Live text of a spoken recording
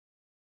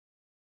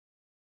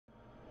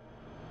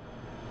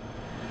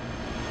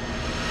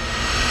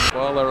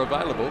while they're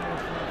available.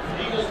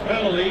 Eagles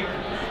penalty.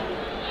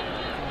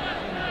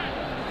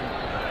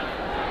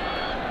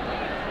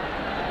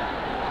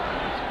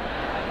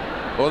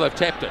 Or they've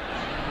tapped it.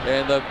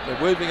 And they're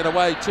moving it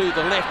away to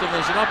the left, and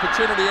there's an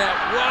opportunity out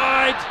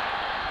wide.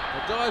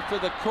 A dive for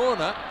the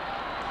corner.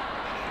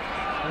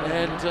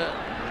 And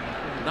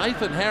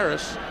Nathan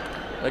Harris,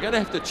 they're going to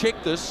have to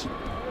check this.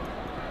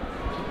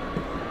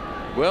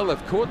 Well,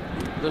 they've caught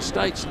the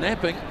States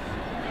napping.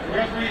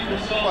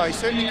 Well, he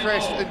certainly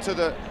crashed into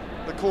the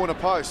corner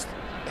post,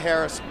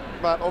 Harris,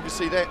 but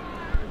obviously that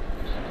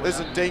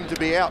isn't deemed to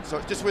be out, so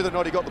it's just whether or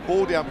not he got the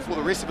ball down before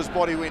the rest of his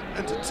body went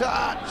into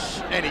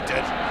touch, and he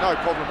did. No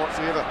problem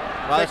whatsoever.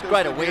 Well, that's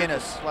great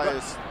awareness.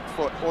 Player's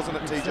foot, wasn't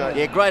it, TJ?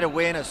 Yeah, great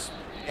awareness.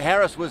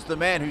 Harris was the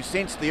man who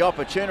sensed the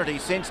opportunity,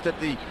 sensed that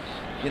the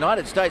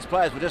United States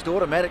players were just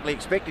automatically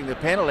expecting the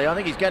penalty. I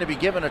think he's going to be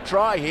given a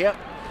try here.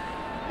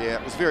 Yeah,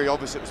 it was very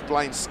obvious it was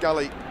Blaine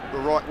Scully, the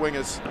right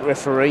wingers.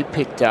 Referee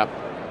picked up.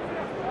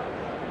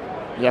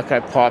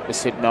 Jaco Piper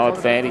said no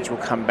advantage, will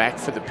come back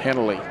for the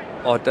penalty.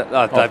 They've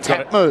got a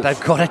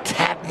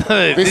tap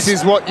move. This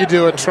is what you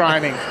do at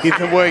training in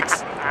the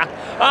weeks.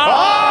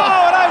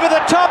 And over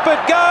the top it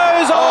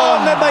goes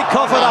on, then they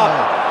cough it up.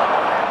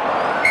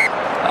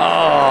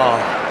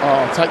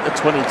 Oh, take the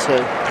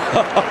 22.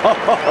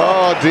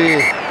 Oh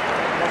dear.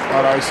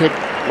 Oh no, he said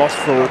lost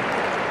forward.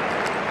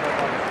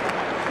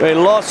 They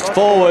lost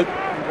forward.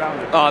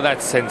 Oh,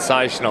 that's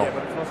sensational.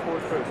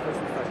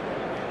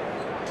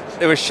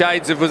 There were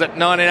shades of, was it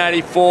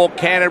 1984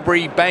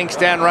 Canterbury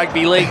Bankstown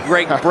Rugby League,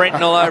 Greg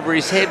Brenton all over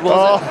his head,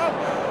 was it?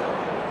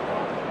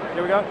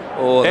 Here we go.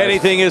 Oh,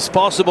 anything is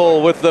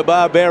possible with the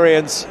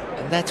Barbarians.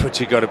 And that's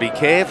what you've got to be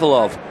careful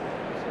of.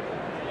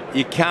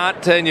 You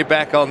can't turn your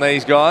back on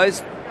these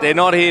guys. They're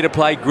not here to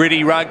play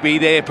gritty rugby.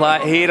 They're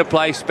here to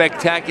play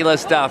spectacular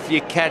stuff. You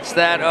catch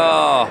that,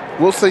 oh.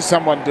 We'll see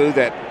someone do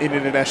that in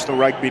international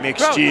rugby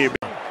next year.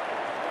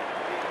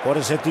 Por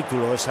ese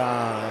título,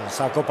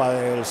 esa Copa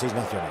del Seis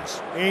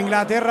Naciones.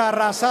 Inglaterra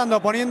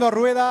arrasando, poniendo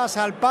ruedas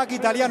al pack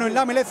italiano en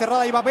la melee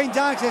cerrada. Iba Ben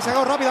Janks, se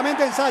sacó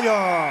rápidamente ensayo.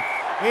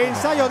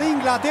 Ensayo de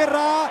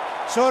Inglaterra,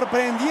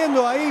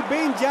 sorprendiendo ahí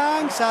Ben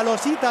Janks a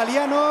los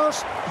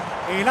italianos.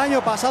 El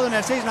año pasado en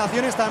el Seis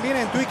Naciones también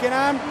en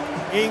Twickenham.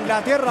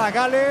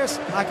 Inglaterra-Gales,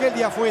 aquel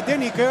día fue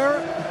Danny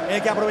Kerr el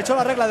que aprovechó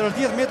la regla de los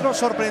 10 metros,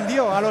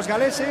 sorprendió a los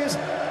galeses.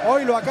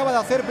 Hoy lo acaba de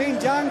hacer Ben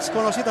Janks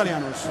con los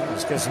italianos.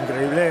 Es que es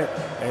increíble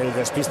el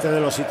despiste de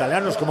los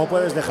italianos. ¿Cómo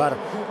puedes dejar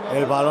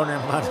el balón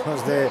en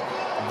manos de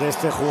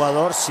este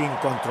jugador sin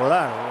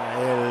controlar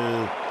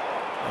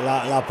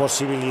la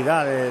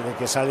posibilidad de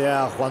que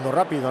salga jugando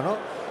rápido, ¿no?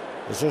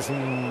 Eso es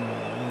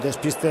un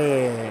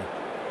despiste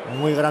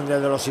muy grande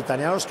de los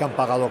italianos que han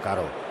pagado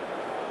caro.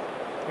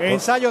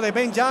 Ensayo de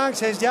Ben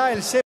Janks es ya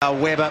el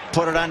Webber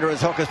put it under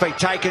his hook, has been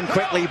taken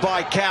quickly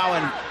by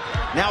Cowan.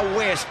 Now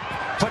West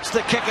puts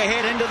the kick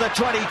ahead into the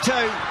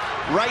 22.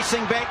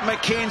 Racing back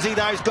McKenzie,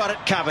 those got it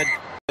covered.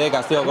 De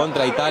castigo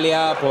contra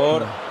Italia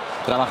por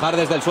trabajar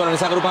desde el suelo en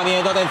ese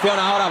agrupamiento. Atención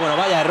ahora, bueno,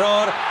 vaya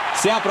error.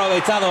 Se ha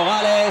aprovechado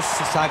Gales,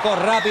 sacó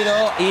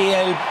rápido y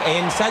el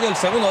ensayo, el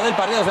segundo del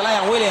partido es de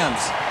Liam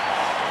Williams.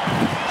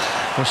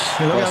 Pues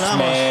lo que hablamos.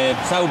 Me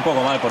sabe un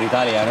poco mal por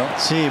Italia, ¿no?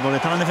 Sí, porque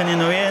estaban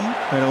defendiendo bien,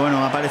 pero bueno,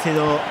 ha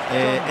aparecido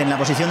en la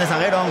posición de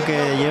zaguero,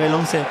 aunque lleve el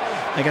 11.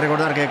 Hay que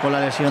recordar que con la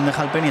lesión de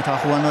Halpenny estaba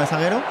jugando de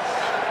zaguero.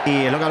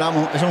 Y es lo que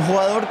hablábamos, es un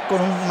jugador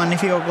con un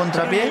magnífico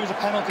contrapié,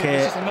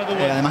 que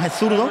además es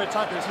zurdo.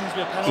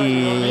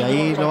 Y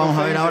ahí lo vamos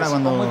a ver ahora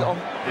cuando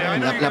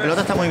la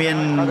pelota está muy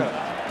bien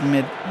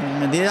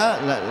metida,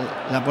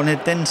 la pone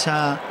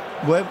tensa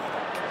Webb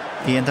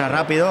y entra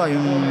rápido,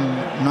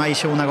 no hay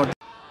segunda cortina.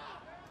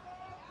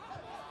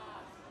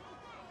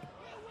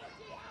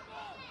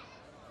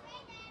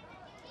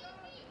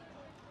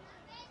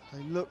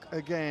 They look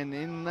again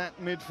in that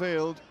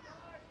midfield.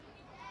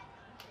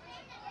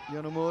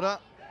 Yonemura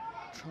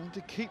trying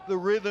to keep the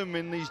rhythm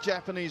in these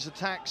Japanese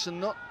attacks and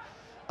not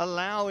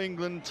allow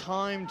England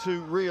time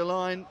to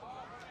realign.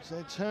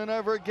 So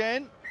turnover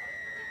again.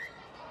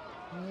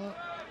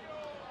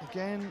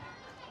 Again,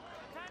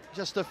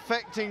 just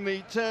affecting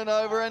the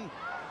turnover, and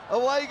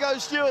away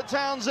goes Stuart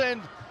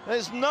Townsend.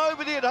 There's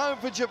nobody at home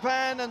for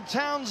Japan, and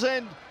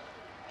Townsend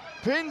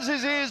pins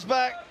his ears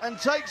back and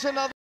takes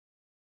another.